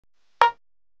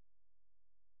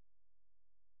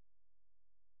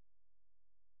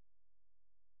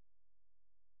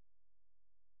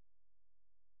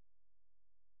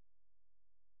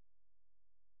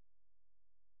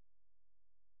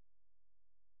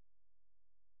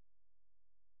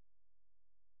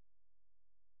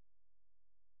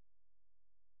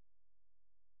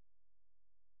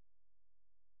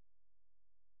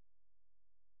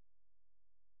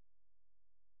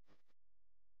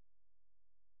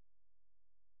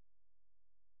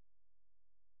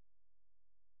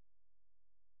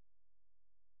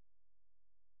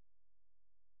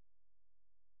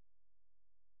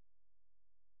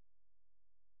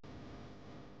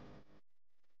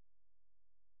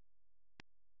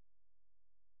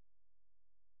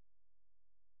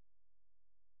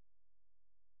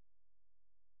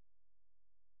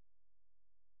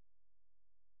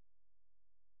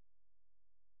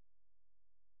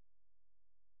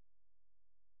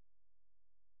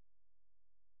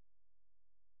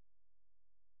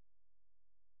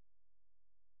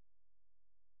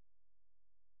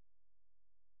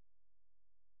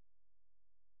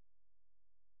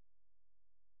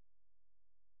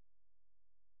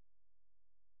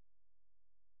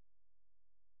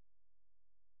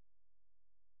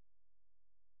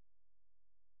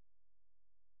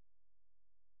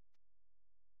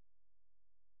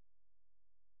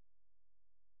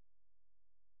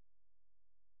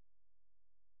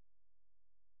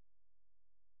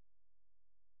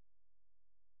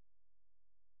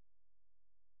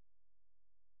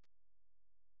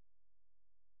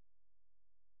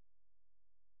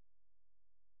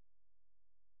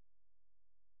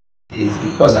It's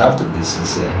because I have to be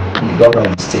sincere. The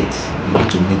governor of the state, you need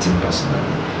to meet him personally.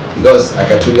 Because I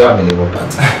can tell you I'm a Labour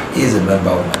Party. He is a member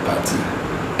of my party.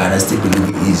 And I still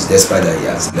believe he is, despite that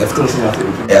he has left.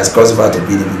 He has crossed over to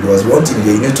PDP. Because one thing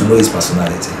you need to know his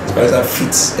personality. His personality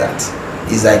fits that.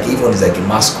 He's like, even he's like a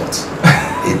mascot.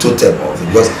 A totem of it.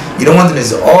 Because you know one thing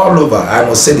is all over, I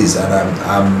must say this, and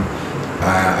I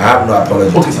have no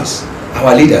apology to this.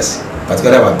 Our leaders,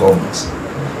 particularly our governors,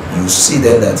 you see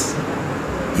them that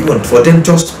even for them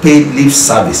just pay lip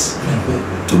service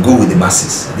to go with the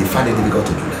masses, they find it difficult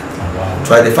to do that.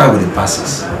 Try to fight with the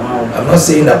masses. I'm not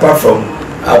saying apart from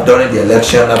during the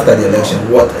election, after the election,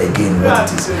 what it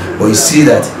is. But you see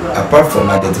that apart from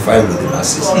identifying with the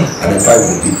masses, identifying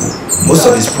with the people, most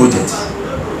of this project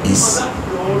is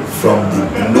from the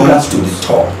low to the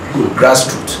top,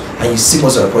 grassroots. And you see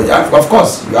most of the project. Of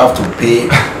course, you have to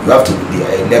pay. You have to the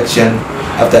election.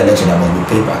 After election, there must be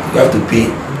payback. You have to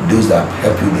pay those that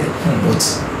help you there. But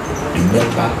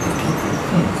remember the people.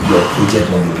 Your project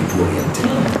must be people oriented.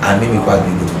 And Mimiko has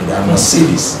been able to do that. I must say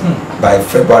this. By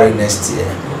February next year,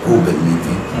 who will be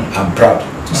leaving? I'm proud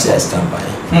to say I stand by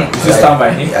him. You stand by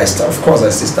him? Of course,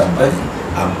 I still stand by him.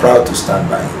 I'm proud to stand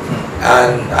by him.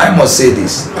 And I must say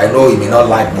this. I know he may not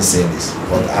like me saying this,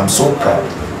 but I'm so proud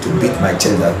to beat my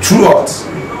chest that throughout,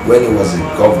 when he was a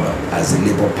governor, as a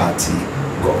Labour Party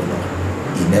governor,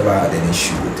 he never had an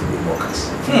issue with the workers.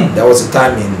 There was a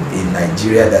time in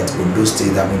Nigeria that Ondo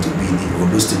State happened to be the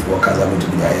Ondo State workers happened to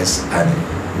be the highest earning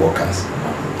workers.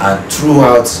 And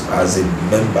throughout, as a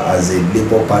member, as a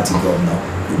Labour Party governor,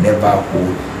 we never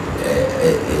hold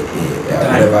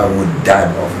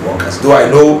dime of workers. Though I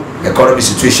know economic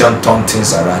situation turned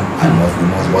things around and we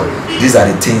must, but these are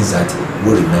the things that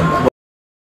we remember.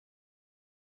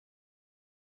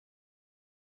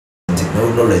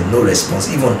 No response.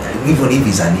 Even if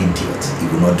he's an idiot, he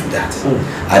will not do that.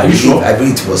 I believe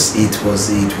it was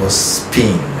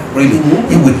pain. Really,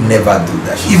 he would never do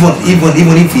that. Even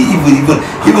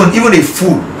a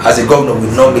fool as a governor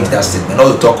will not make that statement.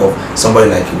 Not to talk of somebody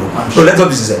like Iroko. So let's not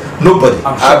be sincere. Nobody.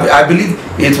 I believe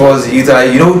it was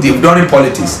either during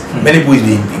politics, many people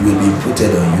will be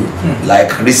imputed on you.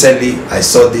 Like recently, I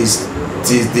saw this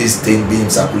thing being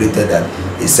circulated that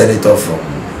a senator from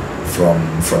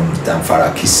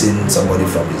Zamfara kissing somebody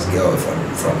from his girl from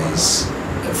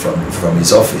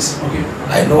his office.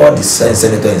 I know all the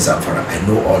senator in Zamfara. I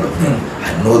know all of them.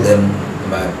 I know them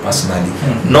personally.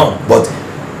 No, but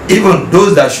even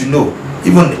those that should know,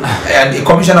 even and the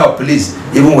commissioner of police,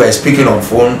 even were speaking on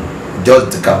phone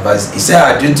just the campus. He said,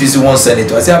 I didn't see one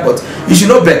senator. I said, but you should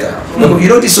know better. You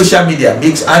know, this social media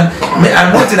makes, and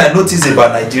one thing I noticed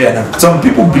about Nigeria now, some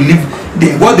people believe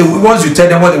once you tell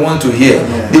them what they want to hear,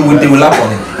 they will laugh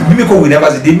on it. Mimiko will never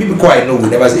say. The Mimiko I know will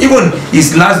never say. Even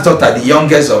his last daughter, the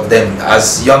youngest of them,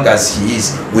 as young as he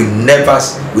is, will never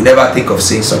think of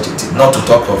saying such a thing. Not to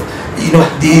talk of,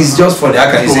 he's just funny. How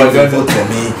can you say vote for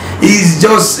me? He's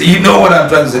just, what I'm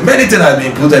trying to say. Many things have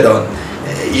been put on.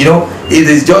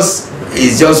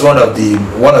 It's just one of the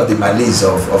malice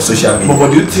of social media.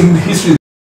 But do you think history?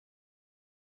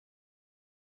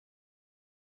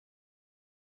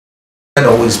 I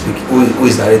don't know who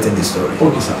is narrating the story.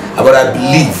 Okay, sir. But I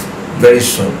believe very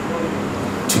soon,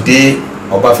 today,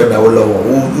 Obafemi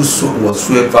Awolowo,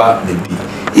 whosoever may be,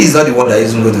 he's not the one that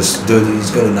is going to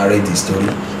narrate the story,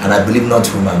 and I believe not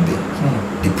human being.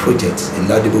 The project, a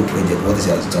laudable project, what he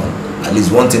has done. At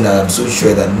least one thing that I'm so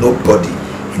sure that nobody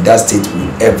in that state will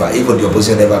ever, even the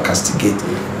opposition, ever castigate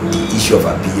the issue of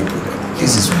a BA program.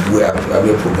 This is where a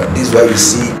program. This is why you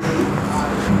see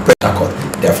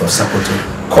they're from Sokoto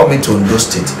coming to Ondo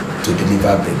State to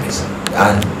deliver babies,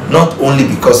 and not only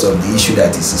because of the issue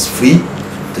that this is free,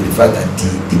 to the fact that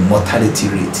the mortality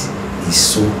rate is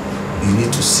so. You need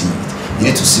to see it.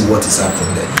 You need to see what is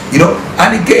happening there.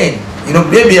 And again,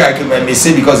 maybe I may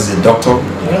say because he's a doctor,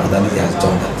 that he has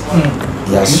done that.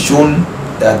 He has shown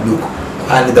that look.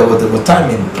 And there was a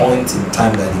point in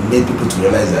time that he made people to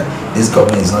realize that this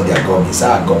government is not their government, it's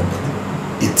our government.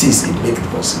 It make it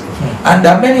possible. And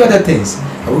there are many other things.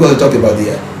 We're going to talk about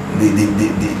the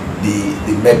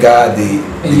mega,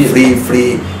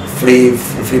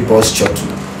 free bus shuttle.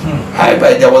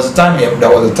 There was a time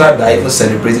that I even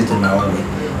celebrated in my own way,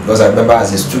 because I remember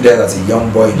as a student, as a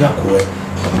young boy in Akure,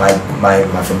 from my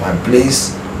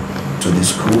place to the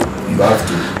school,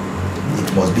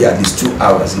 it must be at least 2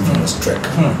 hours if you must trek.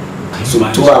 So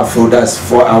 2 hours, that's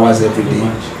 4 hours every day,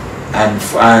 and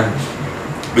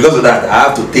because of that, I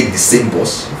have to take the same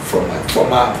bus from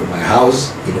my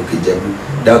house in Okejebu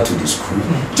down to the school,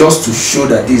 just to show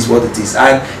that this is what it is.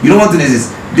 And one thing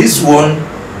is this one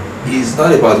is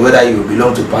not about whether you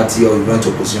belong to party or you belong to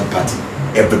opposition party.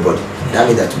 Everybody, That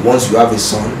means that once you have a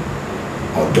son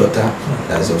or daughter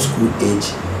that's of school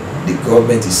age, the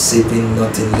government is saving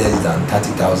nothing less than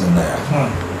 30,000 naira.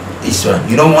 Each one.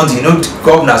 You don't want,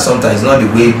 governor sometimes not the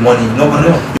way money, no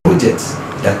projects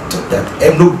that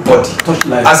nobody,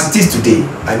 as it is today,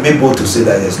 I may bold to say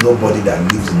that there's nobody that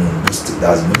lives in Ondo State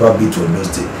that has never been to Ondo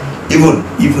State. Even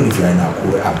if you're in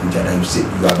Abuja, that you say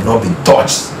you have not been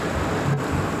touched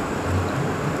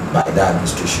by the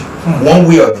administration, one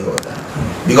way or the other.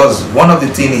 Because one of the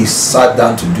things he sat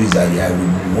down to do is that we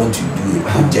want to do a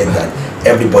project that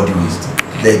everybody will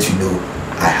let you know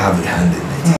I have a hand in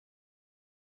it.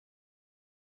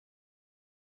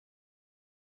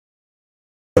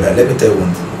 But let me tell you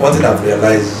one thing. One thing I've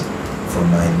realized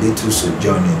from my little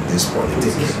sojourn in this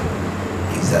politics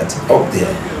is that up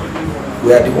there,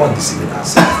 we are the one deceiving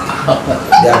ourselves.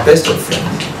 They are best of friends.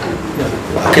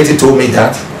 Aketi told me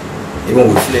that. Even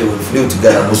we flew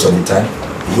together most of the time.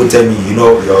 He would tell me,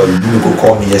 your Mimiko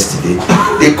called me yesterday.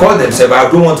 They call themselves, I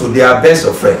don't want to, they are best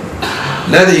of friends.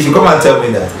 Now you should come and tell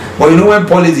me that. But when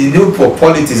politics, for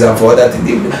politics and for other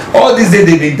things, all these days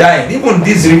they've been dying. Even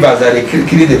these rivers that they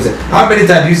killing themselves. How many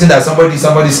times do you see that somebody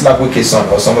slapped Wike's son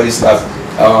or somebody slapped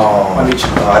Amechi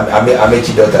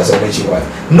daughter or Amechi wife?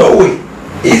 No way.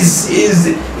 Is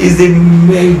the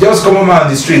just common man on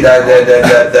the street that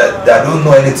don't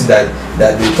know anything that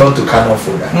they turn to cannon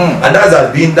fodder, and that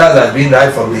has been right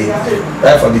from the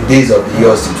days of the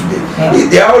years to today.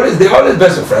 They are always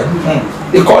best of friends.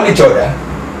 They call each other.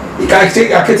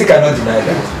 Aketi cannot deny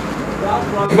that.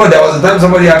 Even there was a time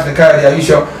somebody asked me, Kayode, are you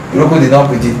sure Iroko did not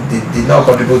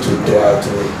contribute to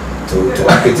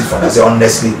Aketi fund? I said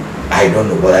honestly, I don't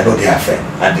know, but I know they are friends,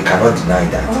 and they cannot deny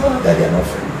that they are not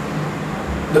friends.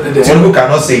 Some people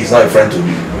cannot say he's not a friend to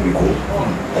Mimiko.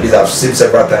 At least I've seen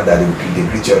several times that they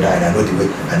greet each other, and I know the way.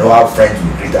 I know how friends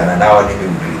will greet, and I know how enemy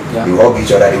will greet. Yeah. They hug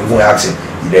each other. They even ask him,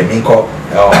 Mimiko,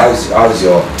 how's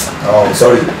your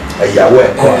sorry,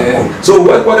 Yahweh. So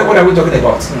what are we talking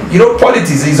about?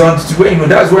 Politics is on to where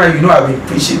that's where I've been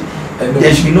preaching.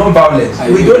 There should be no violence.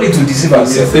 We don't need to deceive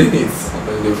ourselves.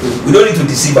 We don't need to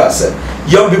deceive ourselves.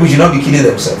 Young people should not be killing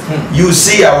themselves. You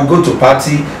see, I will go to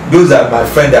party. Those are my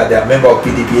friends that they are member of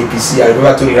PDP, APC. I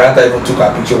remember Tony Ranta even took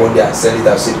a picture one day and sent it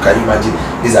and said, "Can you imagine?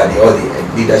 These are all the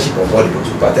leadership of all the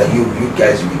political parties. You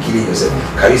guys will be killing yourself.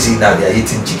 Can you see now they are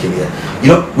eating chicken here?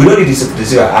 We don't need to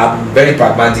deceive. I'm very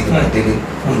pragmatic in my dealing,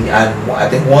 and I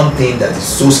think one thing that is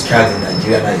so scarce in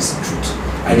Nigeria now is the truth.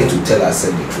 I need to tell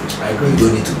ourselves the truth. You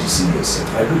don't need to deceive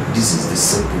yourself. This is the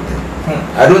simple thing.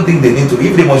 I don't think they need to.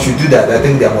 If they should do that, I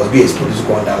think there must be a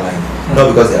political underline.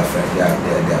 Not because they are friends. They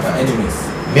are enemies.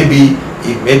 Maybe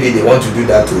they want to do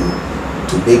that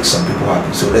to make some people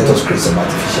happy. So let us create some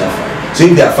artificial fight. So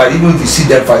if they are fighting, even if you see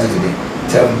them fighting today,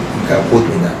 tell me, you can quote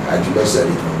me that Ajulo said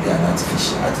it will be an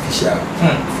artificial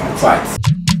fight.